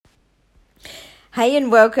Hey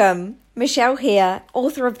and welcome. Michelle here,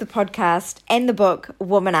 author of the podcast and the book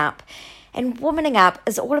Woman Up. And womaning up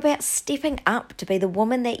is all about stepping up to be the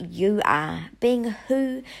woman that you are, being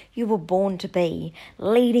who you were born to be,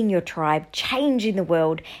 leading your tribe, changing the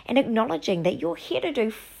world, and acknowledging that you're here to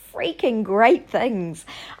do freaking great things.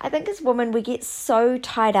 I think as women, we get so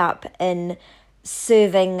tied up in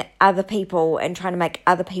serving other people and trying to make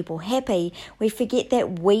other people happy, we forget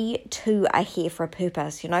that we too are here for a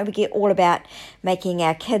purpose. We get all about making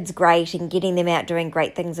our kids great and getting them out doing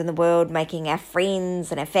great things in the world, making our friends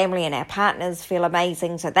and our family and our partners feel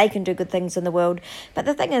amazing so they can do good things in the world. But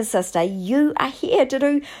the thing is, sister, you are here to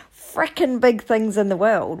do frickin' big things in the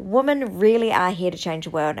world. Women really are here to change the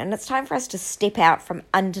world, and it's time for us to step out from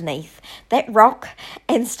underneath that rock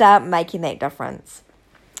and start making that difference.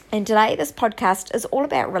 And today, this podcast is all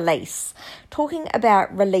about release, talking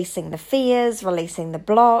about releasing the fears, releasing the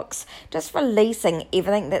blocks, just releasing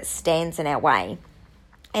everything that stands in our way.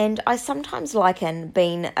 And I sometimes liken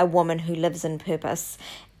being a woman who lives in purpose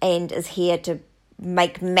and is here to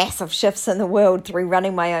make massive shifts in the world through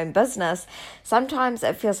running my own business. Sometimes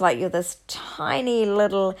it feels like you're this tiny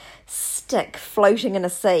little stick floating in a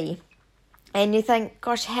sea. And you think,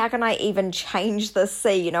 gosh, how can I even change this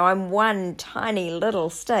sea? I'm one tiny little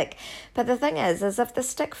stick. But the thing is if the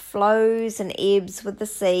stick flows and ebbs with the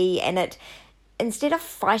sea and it, instead of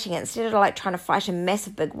fighting it, instead of like trying to fight a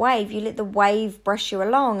massive big wave, you let the wave brush you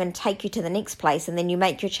along and take you to the next place, and then you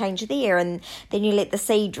make your change there, and then you let the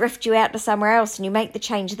sea drift you out to somewhere else and you make the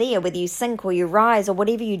change there. Whether you sink or you rise or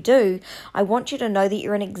whatever you do, I want you to know that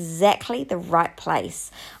you're in exactly the right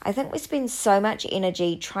place. I think we spend so much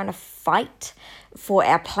energy trying to fight for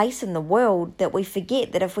our place in the world that we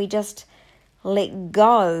forget that if we just let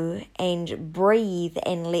go and breathe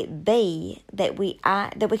and let be, that we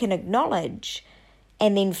can acknowledge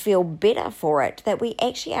and then feel better for it, that we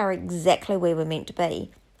actually are exactly where we're meant to be.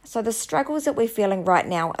 So the struggles that we're feeling right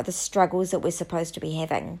now are the struggles that we're supposed to be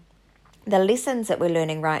having. The lessons that we're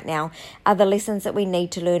learning right now are the lessons that we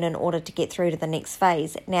need to learn in order to get through to the next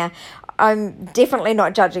phase. Now, I'm definitely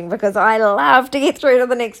not judging because I love to get through to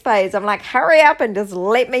the next phase. I'm like, hurry up and just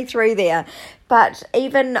let me through there. But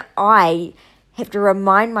even I have to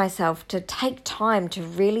remind myself to take time to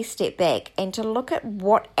really step back and to look at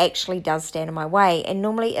what actually does stand in my way. And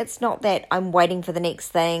normally it's not that I'm waiting for the next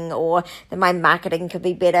thing, or that my marketing could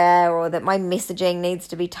be better, or that my messaging needs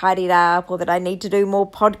to be tidied up, or that I need to do more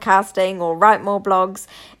podcasting or write more blogs.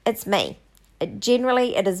 It's me.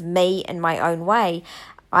 Generally, it is me in my own way.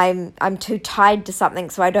 I'm too tied to something,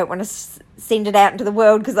 so I don't want to send it out into the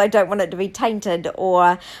world because I don't want it to be tainted,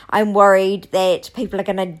 or I'm worried that people are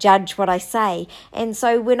going to judge what I say. And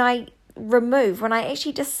so when I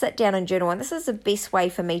actually just sit down and journal, and this is the best way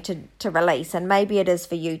for me to release, and maybe it is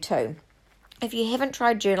for you too. If you haven't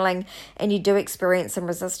tried journaling and you do experience some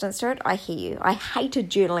resistance to it, I hear you. I hated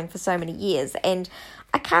journaling for so many years, and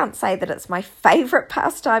I can't say that it's my favorite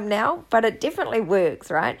pastime now, but it definitely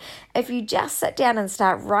works, right? If you just sit down and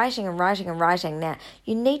start writing and writing and writing, now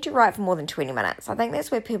you need to write for more than 20 minutes. I think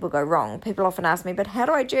that's where people go wrong. People often ask me, but how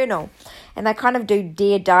do I journal? And they kind of do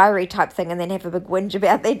Dear Diary type thing and then have a big whinge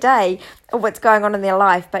about their day or what's going on in their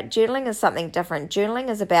life. But journaling is something different. Journaling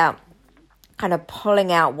is about kind of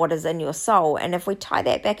pulling out what is in your soul. And if we tie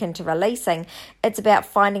that back into releasing, it's about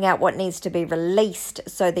finding out what needs to be released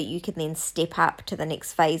so that you can then step up to the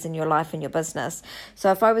next phase in your life and your business.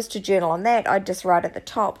 So if I was to journal on that, I'd just write at the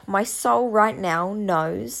top, my soul right now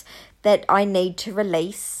knows that I need to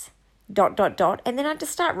release ... and then I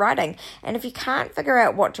just start writing. And if you can't figure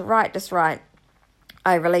out what to write, just write,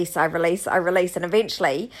 I release, and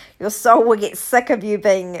eventually your soul will get sick of you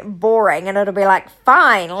being boring, and it'll be like,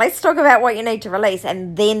 fine, let's talk about what you need to release,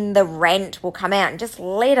 and then the rant will come out, and just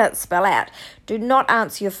let it spill out. Do not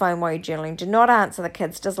answer your phone while you're journaling. Do not answer the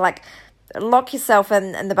kids. Just lock yourself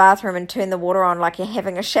in the bathroom and turn the water on like you're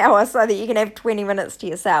having a shower so that you can have 20 minutes to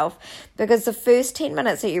yourself, because the first 10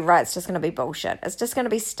 minutes that you write is just going to be bullshit. It's just going to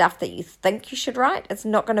be stuff that you think you should write. It's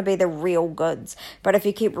not going to be the real goods. But if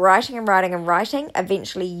you keep writing and writing and writing,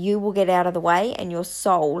 eventually you will get out of the way and your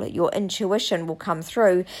soul, your intuition will come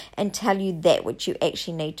through and tell you that which you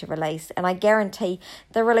actually need to release. And I guarantee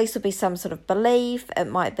the release will be some sort of belief. It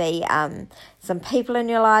might be some people in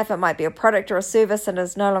your life. It might be a product or a service that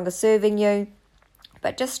is no longer serving you.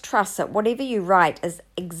 But just trust that whatever you write is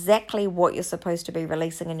exactly what you're supposed to be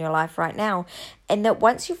releasing in your life right now. And that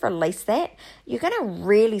once you've released that, you're going to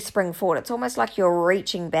really spring forward. It's almost like you're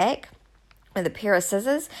reaching back with a pair of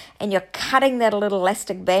scissors and you're cutting that little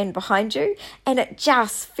elastic band behind you, and it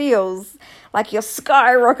just feels like you're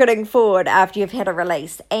skyrocketing forward after you've had a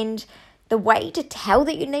release. And the way to tell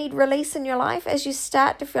that you need release in your life is you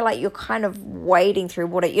start to feel like you're kind of wading through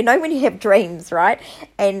water. You know when you have dreams, right?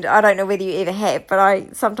 And I don't know whether you ever have, but I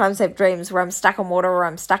sometimes have dreams where I'm stuck in water or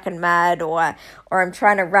I'm stuck in mud or I'm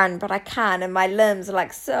trying to run, but I can't, and my limbs are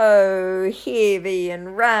like so heavy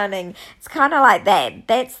and running. It's kind of like that.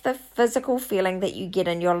 That's the physical feeling that you get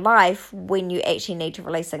in your life when you actually need to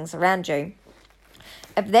release things around you.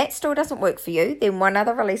 If that still doesn't work for you, then one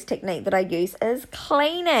other release technique that I use is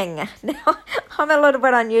cleaning. Now, I'm a little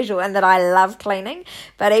bit unusual in that I love cleaning,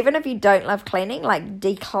 but even if you don't love cleaning, like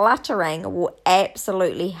decluttering will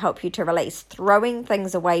absolutely help you to release. Throwing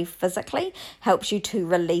things away physically helps you to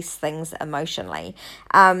release things emotionally.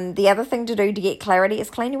 The other thing to do to get clarity is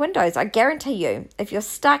clean your windows. I guarantee you, if you're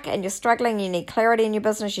stuck and you're struggling, you need clarity in your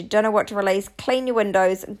business, you don't know what to release, clean your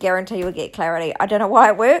windows, guarantee you'll get clarity. I don't know why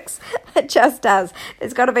it works, it just does.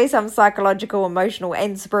 There's got to be some psychological, emotional,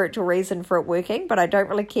 and spiritual reason for it working, but I don't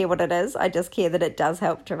really care what it is. I just care that it does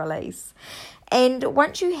help to release. And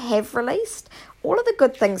once you have released, all of the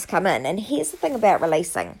good things come in. And here's the thing about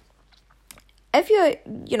releasing. If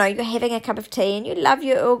you're having a cup of tea and you love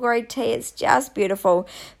your Earl Grey tea, it's just beautiful.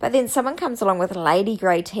 But then someone comes along with Lady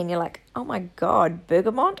Grey tea and you're like, oh my God,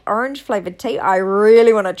 bergamot, orange flavored tea. I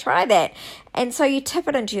really want to try that. And so you tip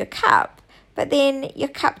it into your cup, but then your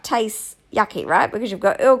cup tastes yucky, right? Because you've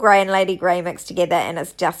got Earl Grey and Lady Grey mixed together and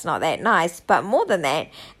it's just not that nice. But more than that,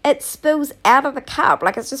 it spills out of the cup.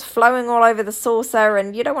 Like it's just flowing all over the saucer,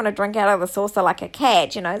 and you don't want to drink out of the saucer like a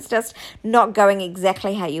cat. It's just not going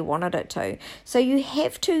exactly how you wanted it to. So you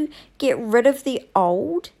have to get rid of the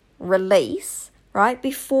old, release, right,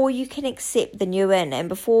 before you can accept the new in and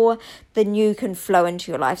before the new can flow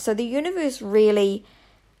into your life. So the universe really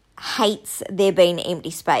hates there being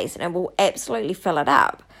empty space, and it will absolutely fill it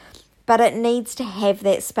up. But it needs to have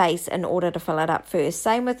that space in order to fill it up first.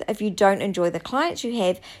 Same with if you don't enjoy the clients you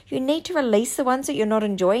have, you need to release the ones that you're not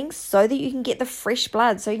enjoying so that you can get the fresh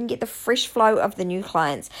blood, so you can get the fresh flow of the new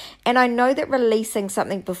clients. And I know that releasing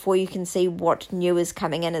something before you can see what new is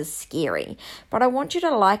coming in is scary, but I want you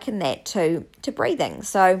to liken that to breathing.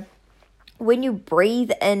 So when you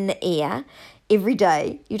breathe in air every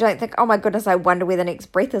day, you don't think, oh my goodness, I wonder where the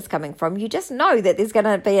next breath is coming from. You just know that there's going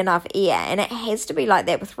to be enough air, and it has to be like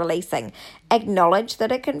that with releasing. Acknowledge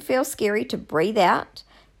that it can feel scary to breathe out,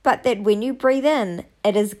 but that when you breathe in,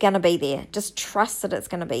 it is going to be there. Just trust that it's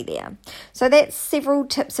going to be there. So that's several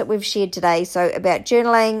tips that we've shared today. So about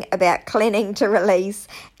journaling, about cleaning to release,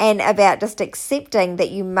 and about just accepting that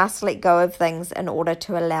you must let go of things in order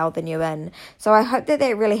to allow the new in. So I hope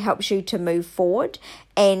that really helps you to move forward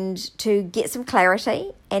and to get some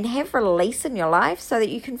clarity and have release in your life so that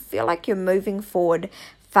you can feel like you're moving forward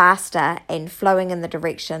faster and flowing in the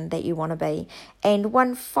direction that you want to be. And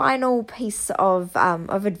one final piece of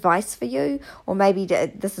advice for you, or maybe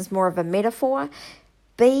this is more of a metaphor: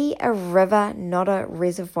 be a river, not a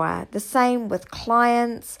reservoir. The same with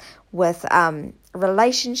clients, with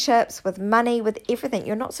relationships, with money, with everything.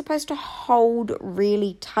 You're not supposed to hold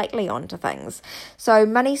really tightly onto things. So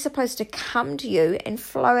money's supposed to come to you and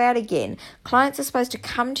flow out again. Clients are supposed to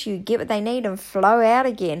come to you, get what they need, and flow out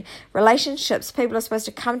again. Relationships, people are supposed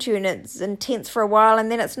to come to you and it's intense for a while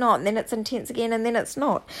and then it's not, and then it's intense again and then it's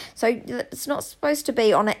not. So it's not supposed to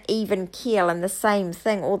be on an even keel and the same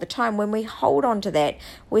thing all the time. When we hold on to that,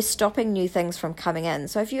 we're stopping new things from coming in.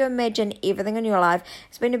 So if you imagine everything in your life,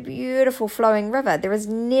 it's been a beautiful flowing river. There is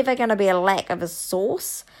never going to be a lack of a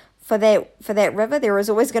source for that river. There is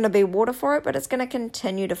always going to be water for it, but it's going to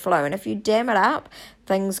continue to flow. And if you dam it up,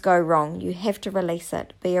 things go wrong. You have to release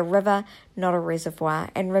it. Be a river, not a reservoir.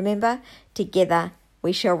 And remember, together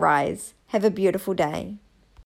we shall rise. Have a beautiful day.